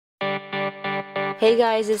Hey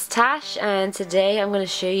guys, it's Tash and today I'm going to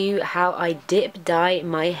show you how I dip dye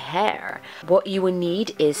my hair. What you will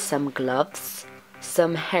need is some gloves,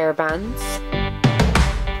 some hair bands,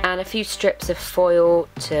 and a few strips of foil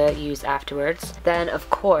to use afterwards. Then of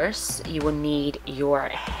course you will need your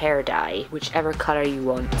hair dye, whichever colour you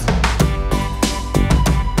want.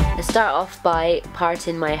 I start off by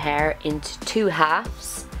parting my hair into two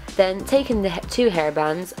halves. Then taking the two hair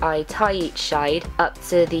bands, I tie each side up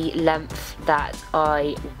to the length that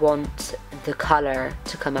I want the colour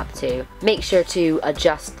to come up to. Make sure to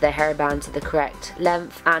adjust the hairband to the correct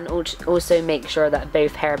length, and also make sure that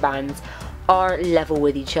both hairbands are level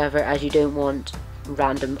with each other, as you don't want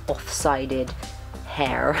random off-sided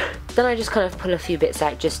hair. Then I just kind of pull a few bits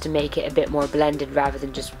out just to make it a bit more blended rather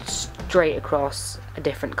than just straight across a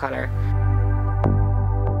different colour.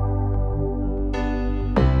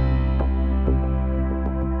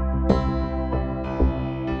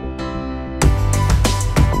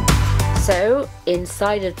 So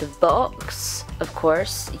inside of the box, of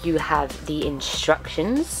course, you have the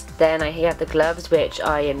instructions. Then I have the gloves, which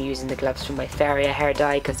I am using the gloves from my Feria hair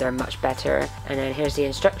dye because they're much better. And then here's the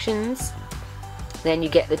instructions. Then you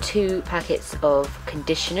get the 2 packets of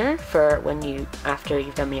conditioner for after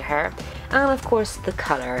you've done your hair, and of course the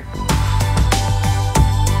colour.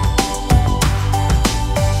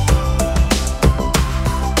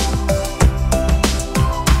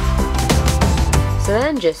 So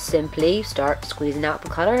then just simply start squeezing out the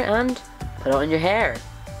colour and put it on your hair.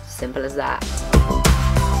 Simple as that.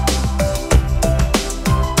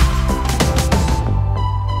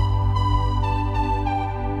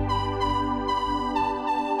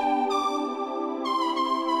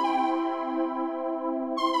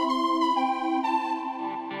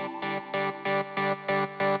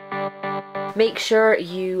 Make sure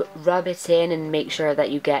you rub it in and make sure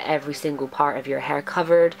that you get every single part of your hair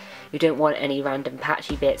covered. You don't want any random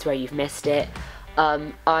patchy bits where you've missed it.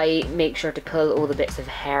 I make sure to pull all the bits of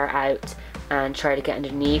hair out and try to get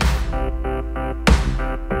underneath.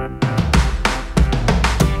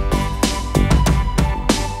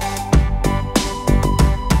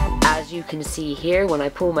 As you can see here, when I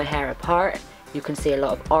pull my hair apart, you can see a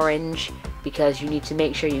lot of orange because you need to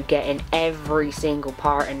make sure you get in every single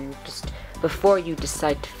part, and just before you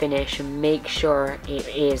decide to finish, make sure it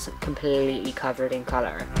is completely covered in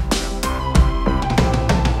colour.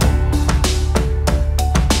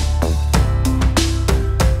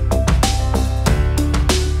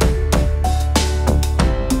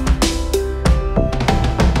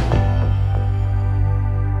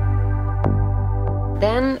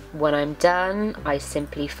 Then, when I'm done, I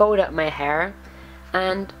simply fold up my hair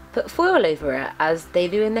and put foil over it, as they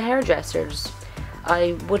do in the hairdressers.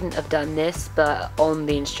 I wouldn't have done this, but on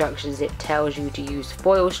the instructions it tells you to use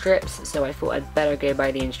foil strips, so I thought I'd better go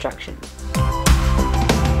by the instructions.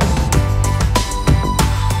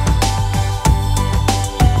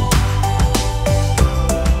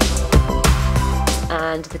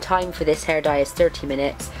 And the time for this hair dye is 30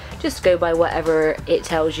 minutes. Just go by whatever it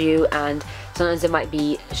tells you, and sometimes it might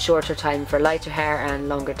be shorter time for lighter hair and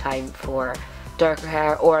longer time for darker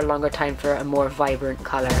hair, or a longer time for a more vibrant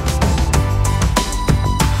colour.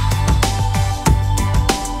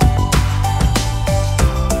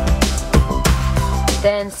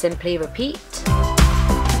 Then simply repeat.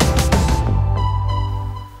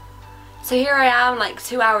 So here I am, like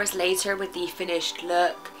 2 hours later, with the finished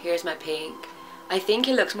look. Here's my pink. I think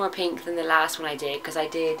it looks more pink than the last one I did, because I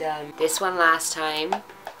did this one last time,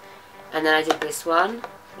 and then I did this one.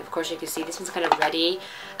 And of course you can see this one's kind of reddy,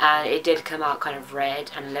 and it did come out kind of red,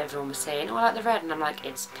 and everyone was saying, oh, I like the red, and I'm like,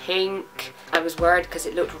 it's pink. I was worried because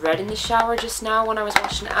it looked red in the shower just now when I was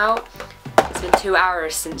washing it out. It's been 2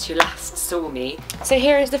 hours since you last saw me. So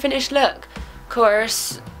here is the finished look. Of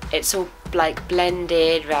course, it's all like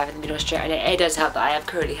blended rather than being all straight, and it does help that I have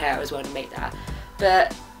curly hair as well to make that.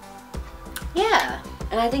 But yeah,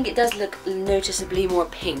 and I think it does look noticeably more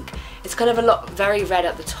pink. It's kind of very red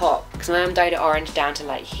at the top, because I am dyed it orange down to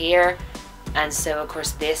like here, and so of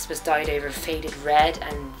course this was dyed over faded red,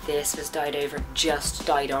 and this was dyed over just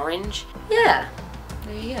dyed orange. Yeah,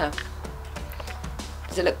 there you go.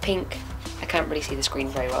 Does it look pink? I can't really see the screen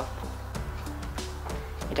very well.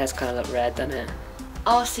 It does kind of look red, doesn't it?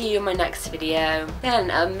 I'll see you in my next video. Then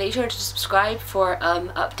make sure to subscribe for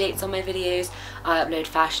updates on my videos. I upload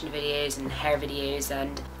fashion videos and hair videos,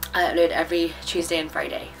 and I upload every Tuesday and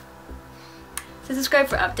Friday. So subscribe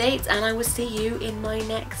for updates, and I will see you in my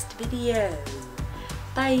next video.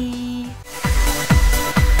 Bye!